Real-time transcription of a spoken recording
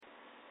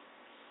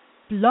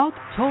Blog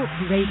Talk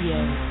Radio.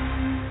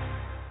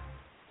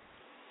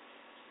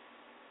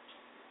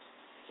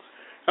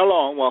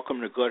 Hello and welcome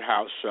to Good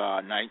House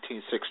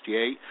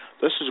 1968.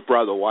 This is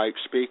Brother White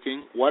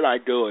speaking. What I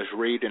do is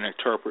read and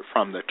interpret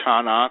from the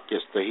Tanakh.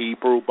 It's the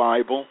Hebrew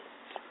Bible.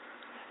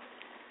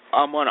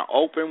 I'm going to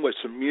open with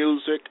some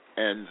music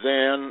and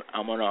then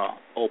I'm going to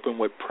open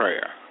with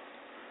prayer.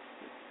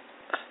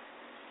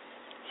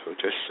 So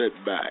just sit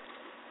back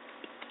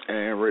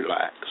and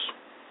relax.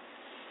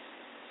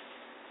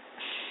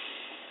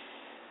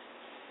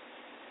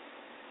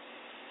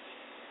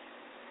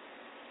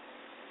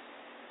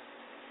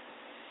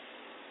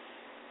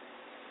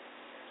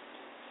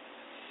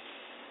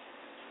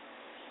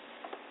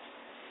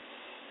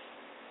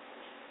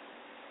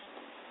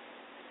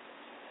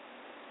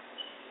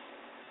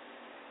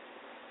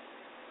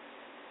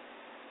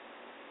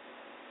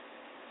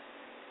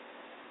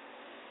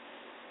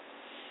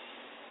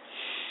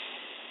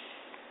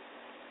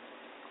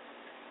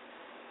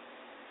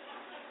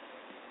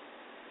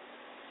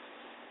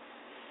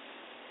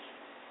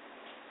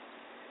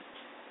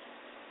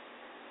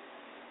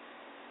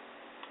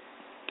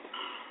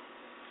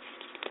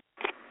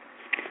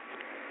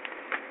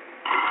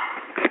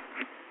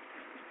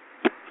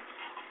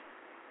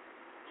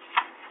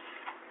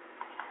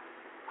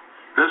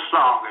 This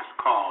song is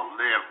called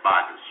Live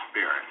by the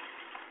Spirit.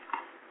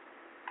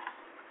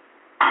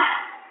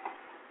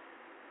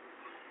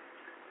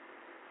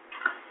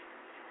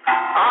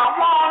 I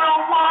wanna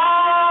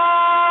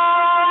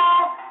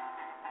walk,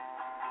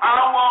 I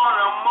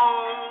wanna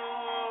move,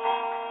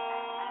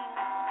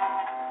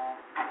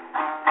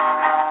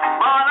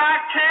 but I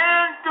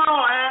can't do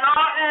it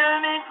or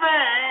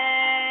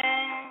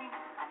anything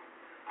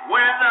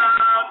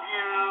without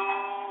you.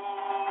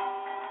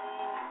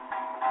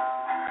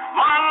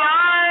 My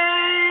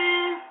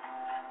life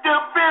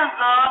depends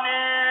on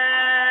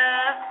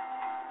it.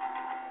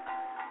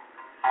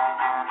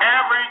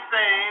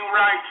 Everything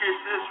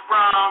righteous is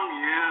from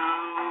you.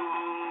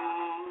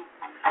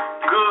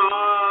 Good.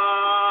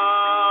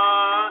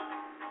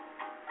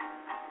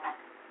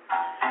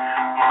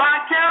 By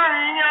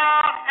carrying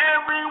out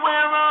every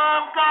will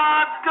of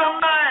God's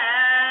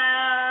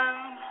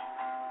commands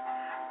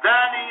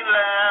that He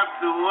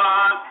left to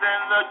us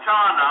in the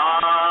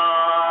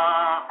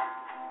Tanakh.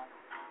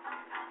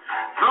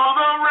 Through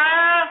the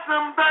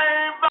ransom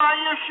paid by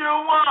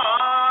Yeshua,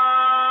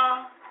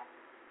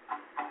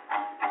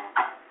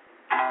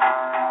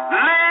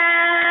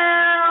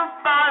 live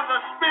by the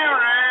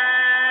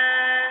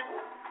Spirit,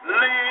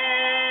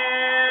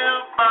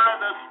 live by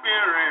the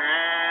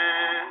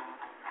Spirit,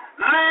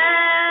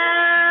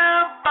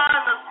 live by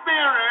the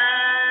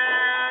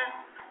Spirit,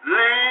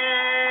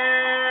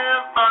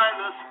 live by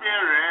the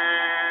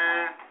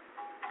Spirit.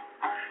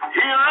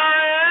 Here I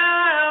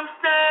am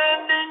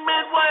standing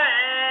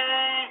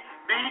midway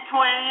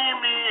between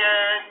me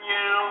and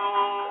you,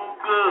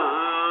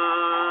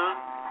 good.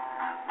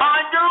 By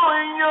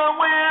doing your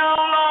will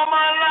all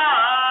my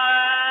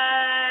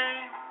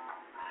life,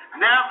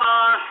 never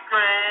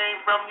straying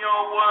from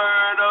your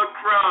word or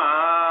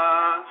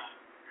trust,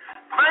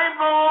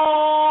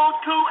 faithful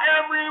to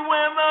every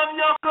whim of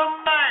your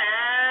commands.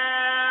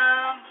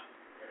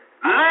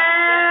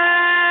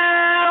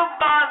 Live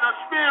by the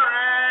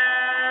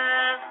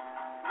Spirit,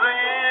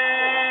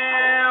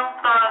 live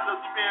by the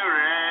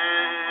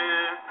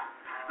Spirit,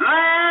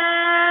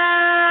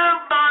 live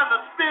by the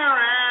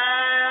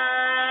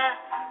Spirit,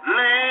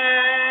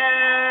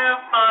 live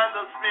by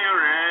the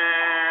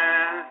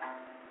Spirit.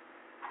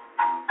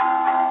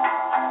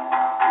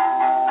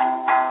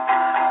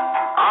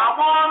 I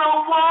wanna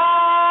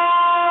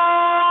walk,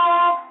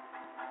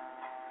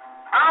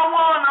 I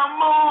wanna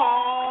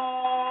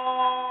move,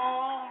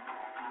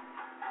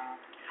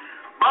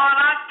 but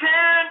I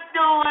can't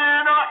do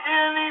it or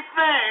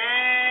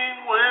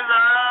anything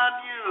without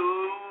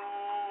you.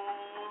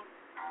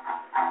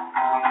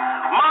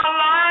 My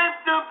life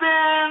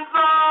depends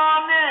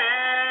on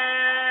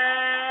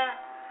it.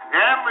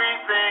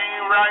 Everything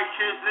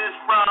righteous is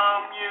from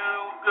you,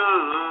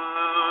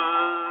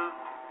 good.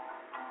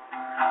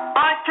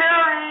 By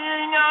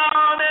carrying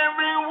out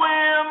every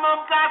whim of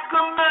God's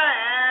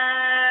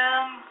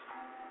commands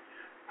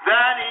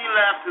that He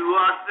left to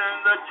us in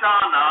the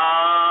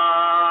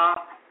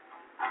Tanakh.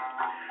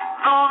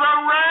 Through the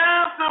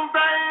ransom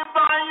paid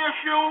by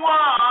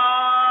Yeshua,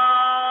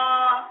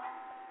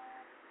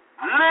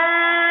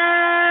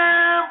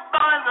 live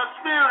by the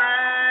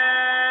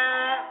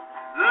Spirit,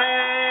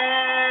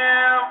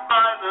 live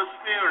by the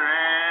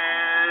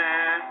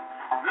Spirit,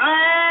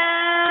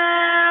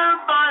 live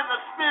by the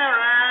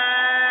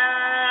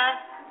Spirit,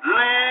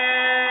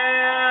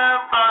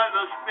 live by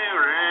the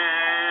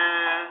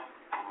Spirit.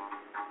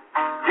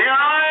 Here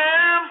I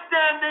am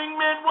standing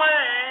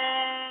midway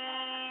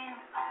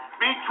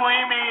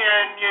between me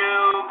and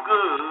you,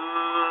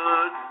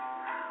 good.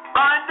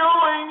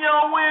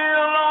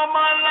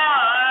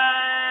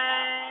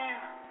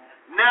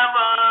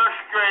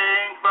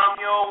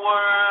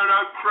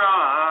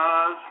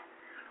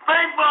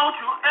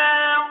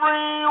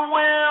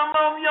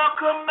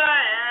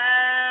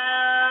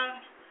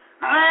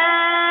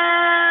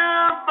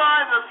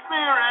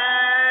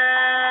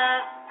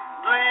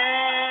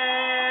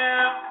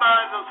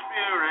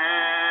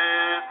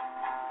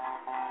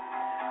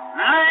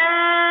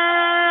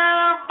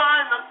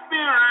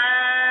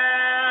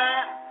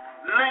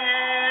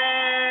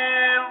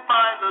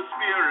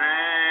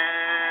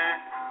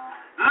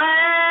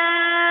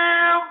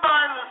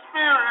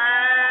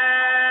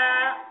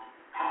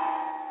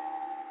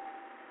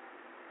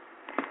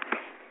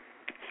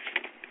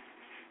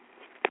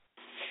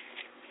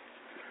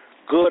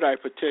 Good, I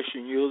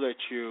petition you that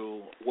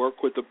you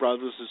work with the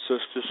brothers and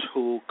sisters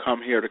who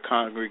come here to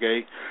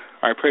congregate.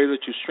 I pray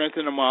that you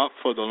strengthen them up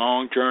for the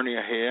long journey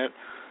ahead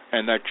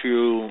and that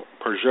you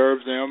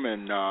preserve them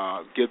and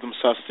give them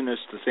sustenance,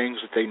 the things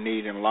that they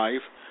need in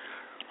life.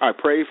 I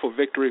pray for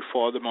victory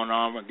for them on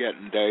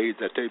Armageddon Day,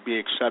 that they be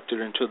accepted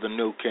into the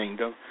new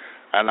kingdom.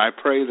 And I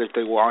pray that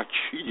they watch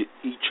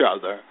each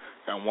other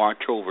and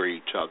watch over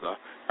each other.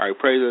 I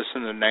pray this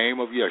in the name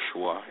of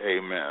Yeshua.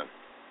 Amen.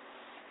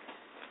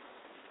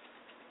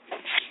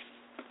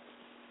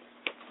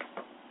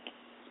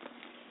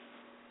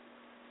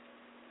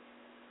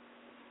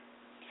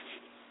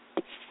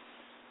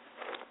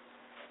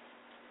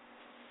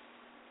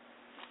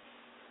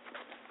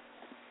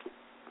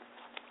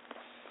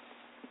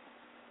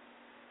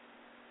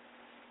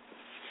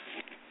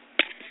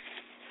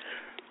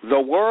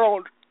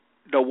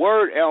 The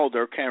word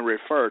elder can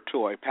refer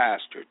to a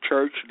pastor,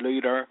 church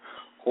leader,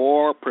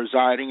 or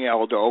presiding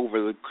elder over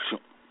the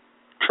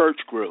church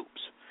groups.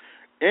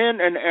 In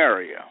an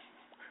area,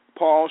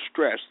 Paul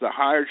stressed the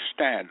higher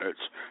standards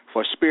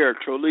for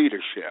spiritual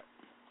leadership.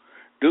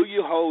 Do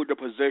you hold the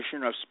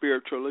position of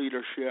spiritual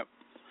leadership?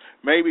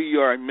 Maybe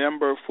you're a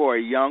member for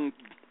a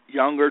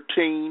younger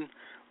teen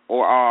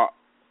or are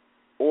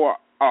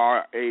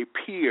a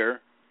peer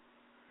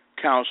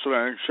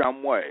counselor in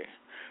some way.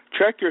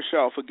 Check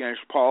yourself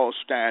against Paul's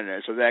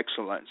standards of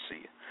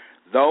excellency.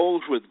 Those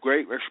with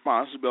great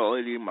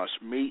responsibility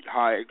must meet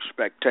high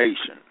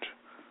expectations.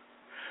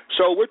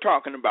 So we're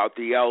talking about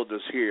the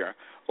elders here,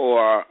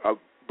 or a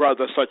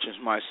brother such as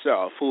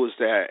myself, who is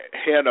the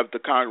head of the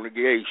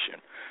congregation.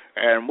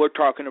 And we're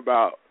talking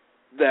about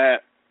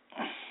that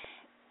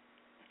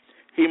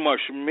he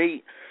must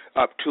meet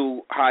up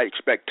to high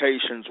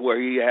expectations where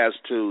he has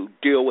to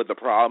deal with the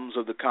problems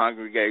of the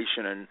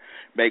congregation and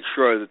make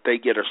sure that they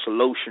get a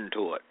solution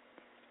to it.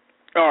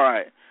 All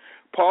right.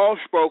 Paul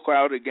spoke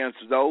out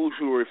against those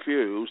who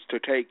refuse to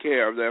take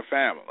care of their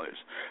families.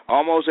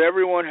 Almost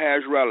everyone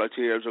has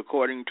relatives,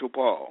 according to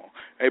Paul.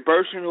 A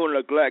person who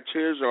neglects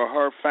his or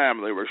her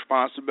family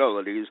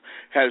responsibilities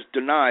has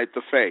denied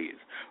the faith.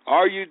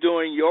 Are you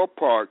doing your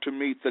part to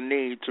meet the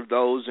needs of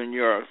those in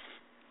your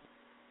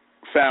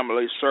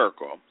family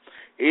circle,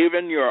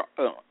 even your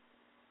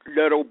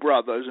little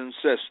brothers and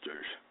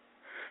sisters?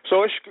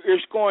 So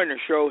it's going to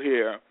show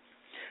here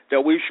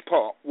that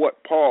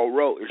what Paul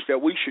wrote is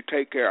that we should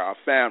take care of our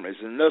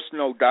families. And this,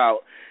 no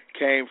doubt,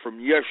 came from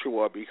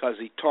Yeshua because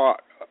he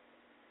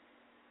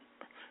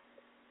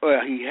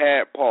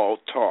had Paul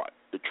taught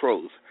the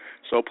truth.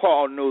 So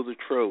Paul knew the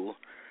truth.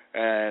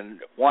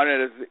 And one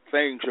of the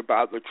things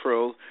about the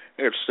truth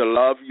is to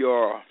love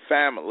your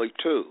family,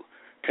 too.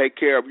 Take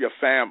care of your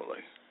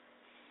family.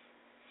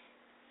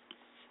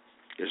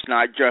 It's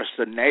not just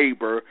a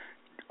neighbor.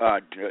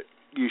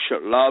 You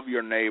should love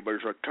your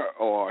neighbors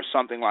or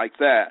something like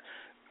that.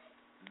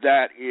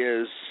 That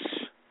is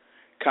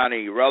kind of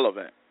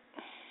irrelevant.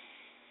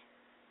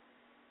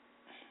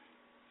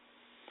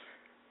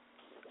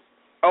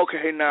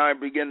 Okay, now I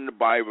begin the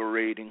Bible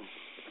reading.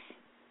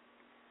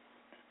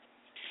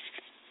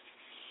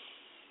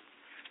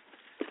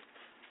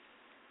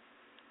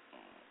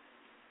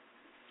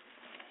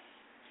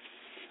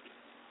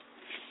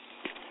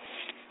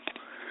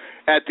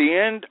 At the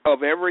end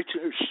of every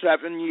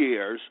 7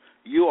 years,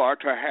 you are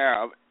to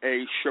have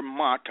a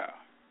Shemitah.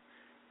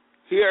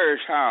 Here is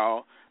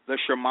how the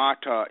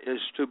Shemitah is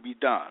to be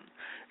done.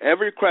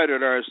 Every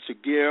creditor is to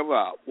give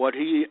up what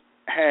he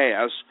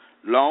has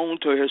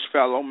loaned to his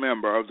fellow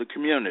member of the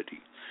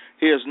community.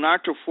 He is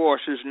not to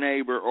force his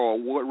neighbor or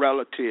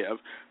relative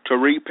to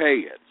repay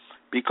it,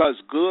 because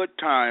good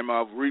time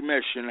of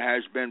remission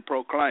has been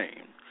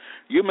proclaimed.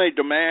 You may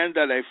demand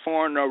that a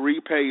foreigner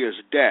repay his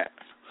debt,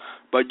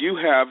 but you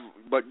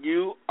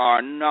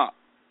are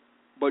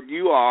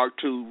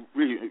to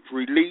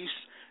release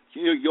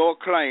your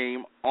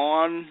claim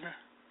on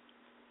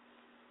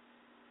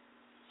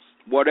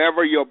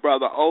whatever your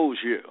brother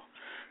owes you.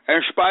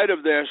 In spite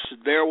of this,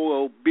 there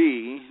will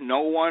be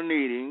no one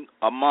needing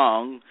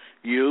among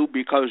you,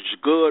 because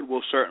good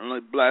will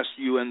certainly bless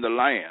you in the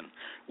land,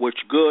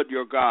 which good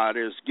your God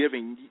is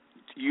giving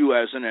you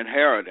as an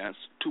inheritance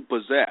to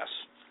possess.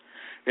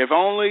 If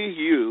only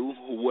you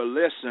will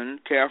listen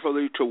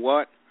carefully to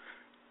what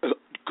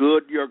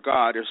good your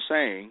God is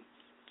saying,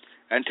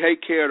 and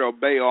take care to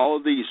obey all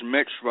of these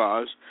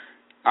mitzvahs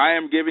I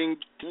am giving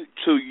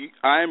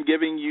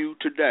you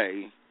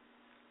today.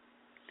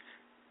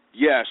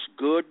 Yes,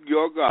 good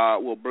your God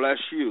will bless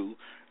you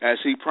as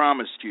he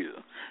promised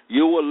you.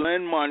 You will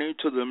lend money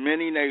to the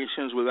many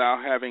nations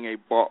without having a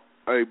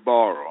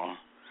borrower,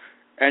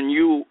 and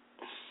you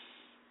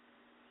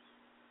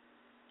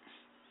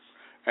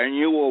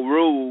will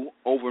rule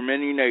over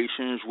many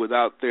nations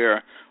without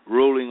their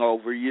ruling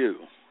over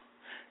you.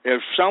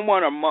 If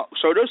someone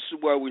so this is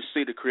where we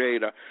see the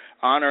Creator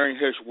honoring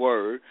his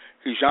word.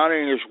 He's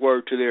honoring his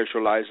word to the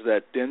Israelites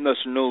that in this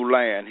new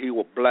land he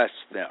will bless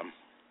them.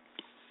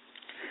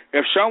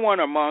 If someone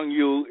among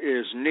you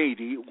is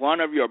needy, one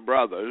of your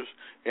brothers,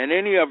 in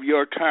any of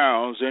your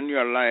towns in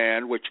your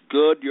land, which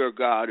good your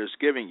God is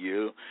giving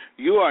you,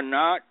 you are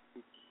not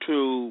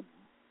to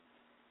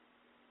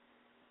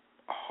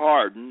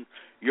harden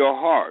your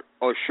heart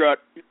or shut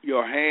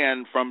your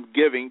hand from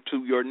giving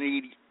to your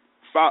needy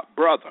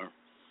brother.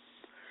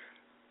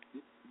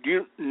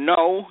 You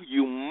know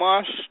you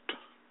must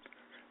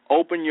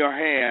open your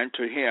hand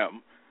to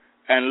him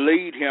and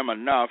lead him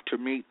enough to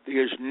meet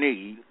his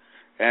need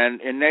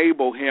and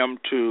enable him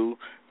to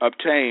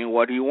obtain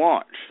what he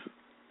wants.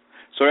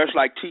 So that's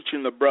like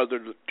teaching the brother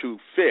to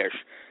fish,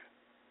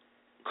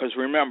 because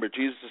remember,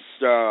 Jesus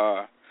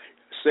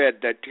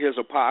said that his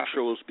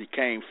apostles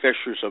became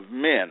fishers of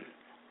men.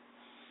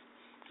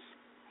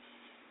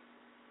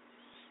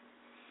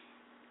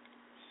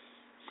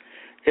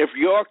 If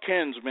your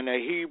kinsman, a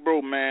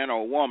Hebrew man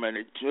or woman,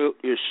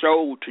 is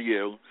sold to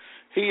you,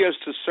 he is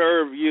to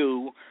serve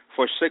you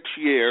for 6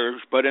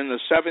 years, but in the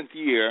 7th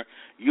year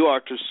you are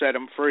to set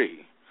him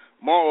free.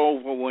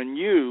 Moreover, when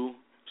you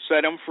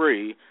set him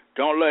free,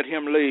 don't let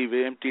him leave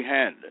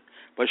empty-handed,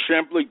 but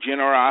simply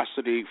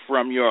generosity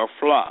from your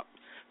flock,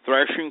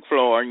 threshing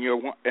floor,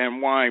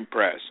 and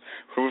winepress,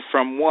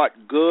 from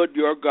what good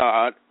your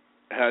God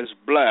has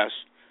blessed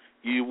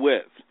you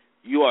with,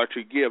 you are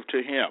to give to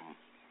him.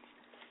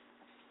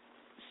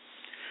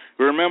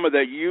 Remember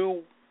that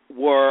you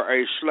were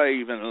a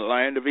slave in the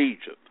land of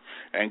Egypt,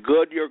 and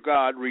good your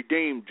God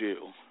redeemed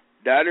you.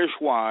 That is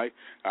why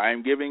I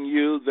am giving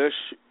you this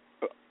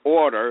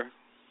order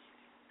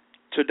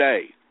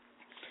today.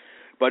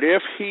 But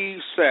if he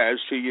says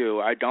to you,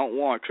 I don't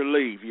want to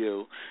leave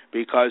you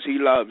because he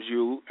loves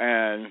you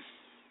and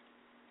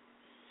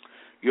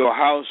your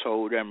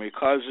household, and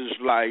because his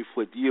life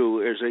with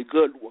you is a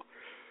good one,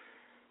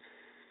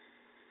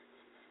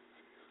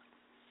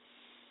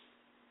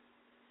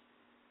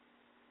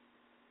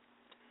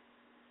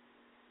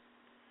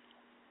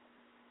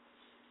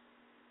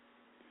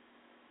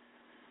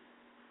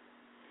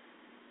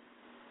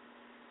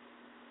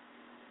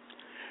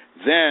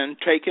 then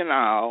take an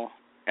awl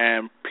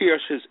and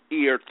pierce his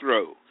ear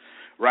through,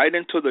 right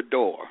into the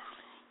door,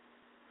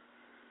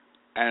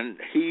 and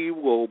he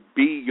will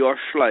be your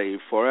slave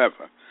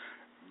forever.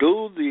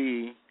 Do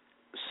the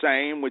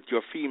same with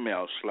your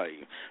female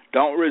slave.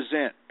 Don't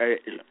resent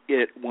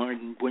it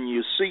when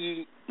you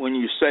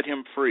set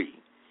him free.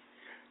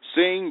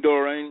 Seeing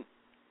during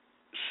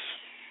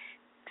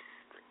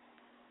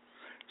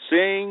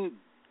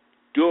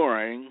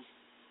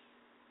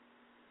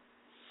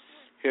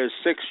his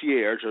 6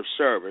 years of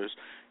service,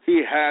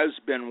 he has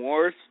been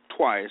worth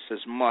twice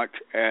as much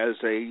as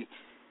a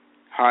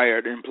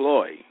hired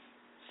employee.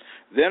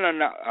 Then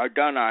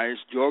Adonai,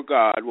 your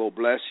God, will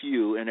bless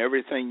you in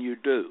everything you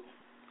do.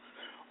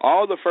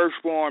 All the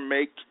firstborn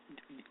makes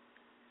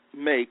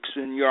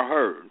in your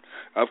herd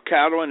of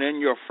cattle and in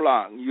your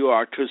flock you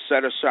are to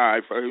set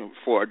aside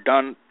for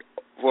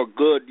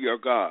good your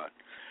God.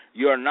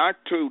 You are not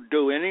to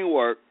do any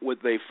work with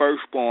a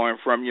firstborn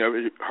from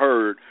your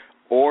herd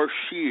or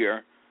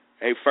shear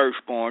a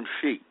firstborn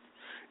sheep.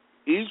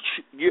 Each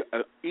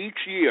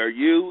year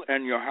you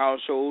and your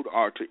household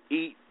are to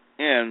eat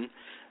in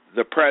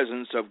the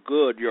presence of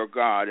good your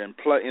God in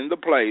the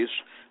place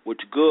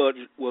which good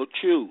will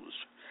choose.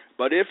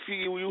 But if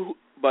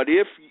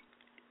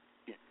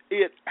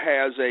it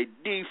has a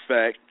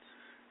defect,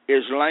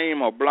 is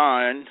lame or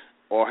blind,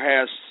 or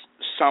has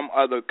some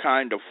other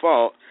kind of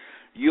fault,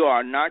 you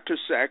are not to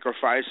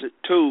sacrifice it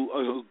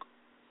to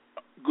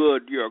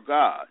good your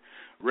God.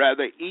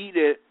 Rather, eat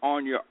it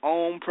on your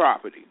own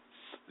property.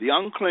 The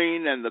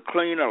unclean and the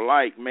clean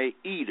alike may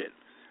eat it,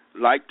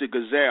 like the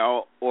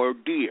gazelle or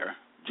deer.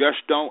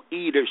 Just don't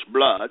eat its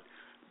blood,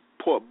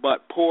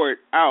 but pour it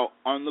out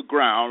on the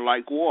ground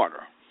like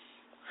water.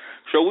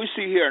 So we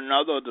see here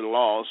another of the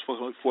laws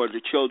for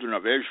the children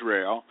of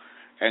Israel,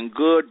 and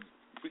God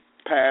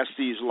passed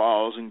these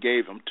laws and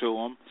gave them to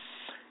them.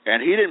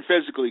 And he didn't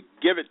physically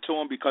give it to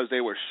them because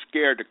they were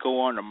scared to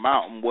go on the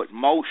mountain with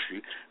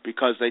Moshe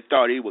because they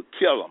thought he would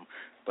kill them.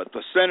 But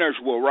the sinners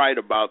were right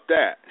about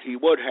that. He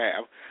would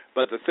have.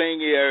 But the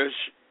thing is,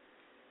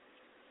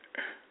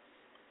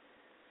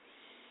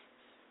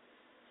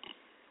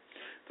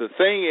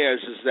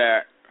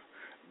 that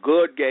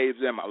God gave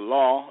them a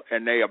law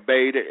and they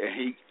obeyed it,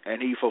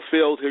 and he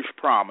fulfilled his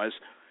promise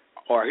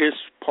or his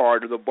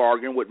part of the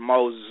bargain with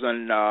Moses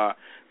and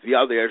the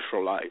other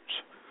Israelites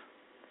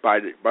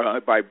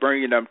by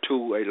bringing them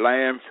to a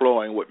land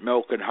flowing with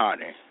milk and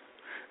honey,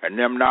 and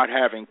them not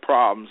having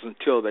problems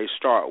until they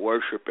start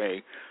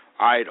worshiping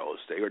idols.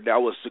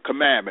 That was the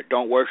commandment.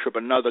 Don't worship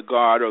another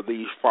god or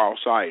these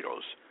false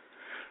idols.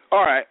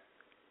 All right.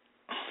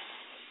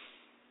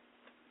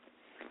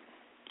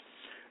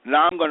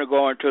 Now I'm going to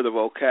go into the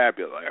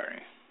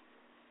vocabulary.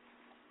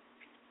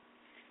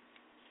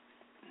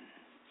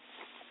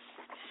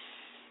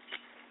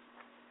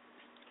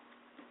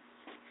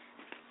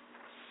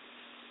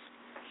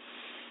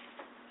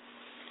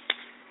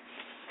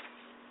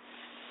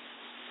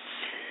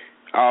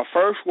 Our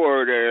first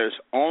word is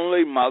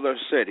only mother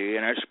city,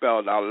 and it's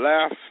spelled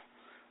Aleph,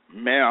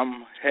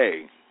 Mem,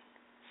 Hey.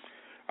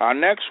 Our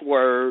next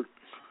word,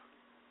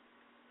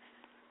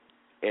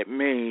 it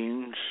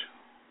means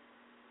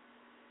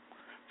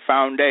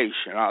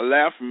foundation.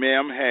 Aleph,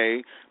 Mem,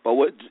 Hey, but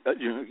with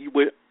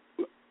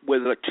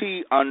a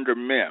T under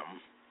Mem.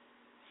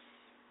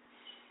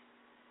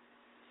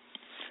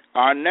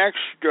 Our next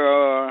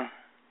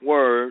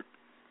word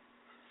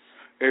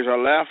is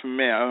Aleph,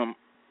 Mem,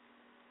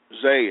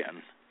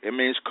 Zayin. It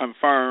means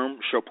confirm,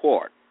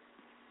 support.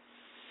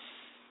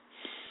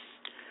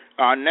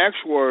 Our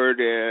next word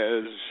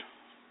is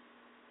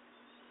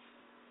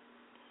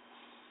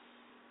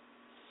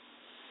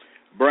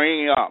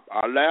bringing up.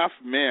 Aleph,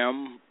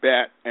 Mem,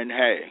 Bet, and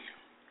Hey.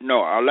 No,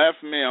 Aleph,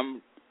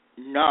 Mem,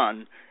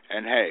 Nun,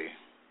 and Hey.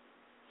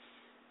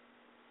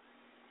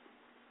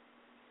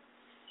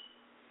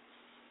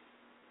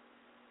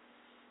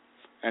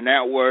 And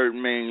that word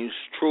means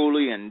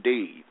truly,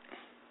 indeed,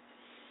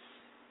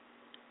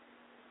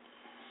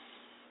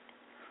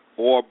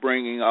 or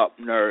bringing up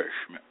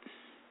nourishment.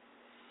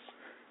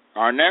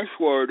 Our next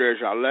word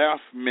is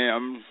Aleph,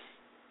 Mem.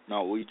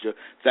 No,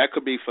 that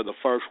could be for the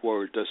first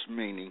word, this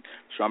meaning,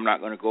 so I'm not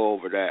going to go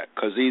over that,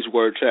 because these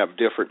words have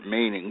different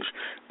meanings,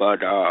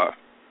 but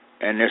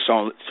and it's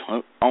only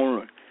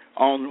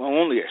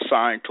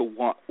assigned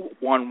to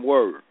one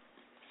word.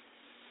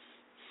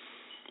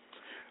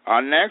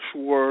 Our next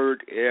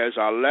word is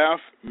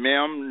Aleph,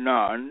 Mem,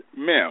 Nun,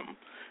 Mem,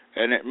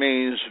 and it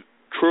means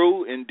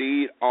true,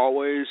 indeed,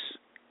 always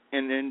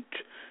an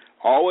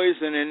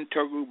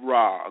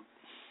interrog.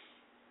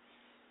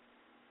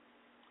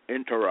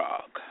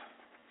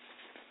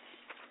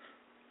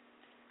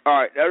 All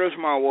right, that is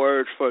my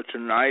words for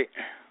tonight,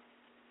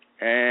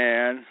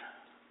 and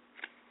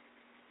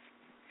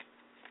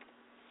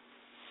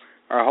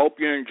I hope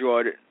you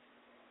enjoyed it.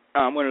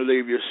 I'm going to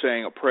leave you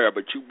saying a prayer,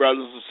 but you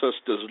brothers and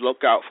sisters,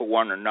 look out for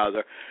one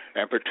another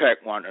and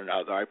protect one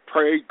another. I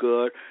pray,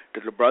 good,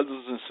 that the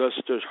brothers and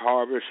sisters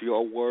harvest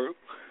your word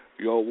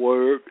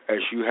as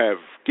you have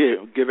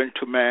given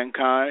to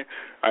mankind.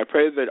 I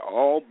pray that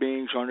all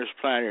beings on this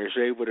planet is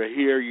able to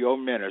hear your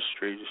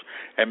ministries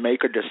and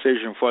make a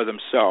decision for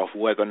themselves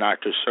whether or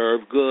not to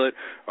serve good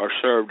or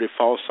serve the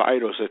false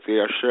idols that they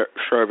are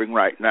serving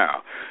right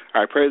now.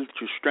 I pray that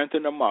you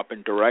strengthen them up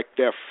and direct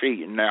their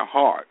feet and their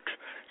hearts,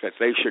 that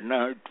they should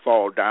not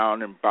fall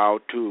down and bow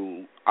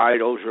to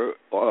idols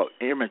or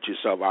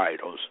images of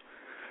idols.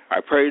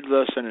 I pray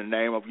this in the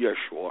name of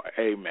Yeshua.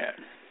 Amen.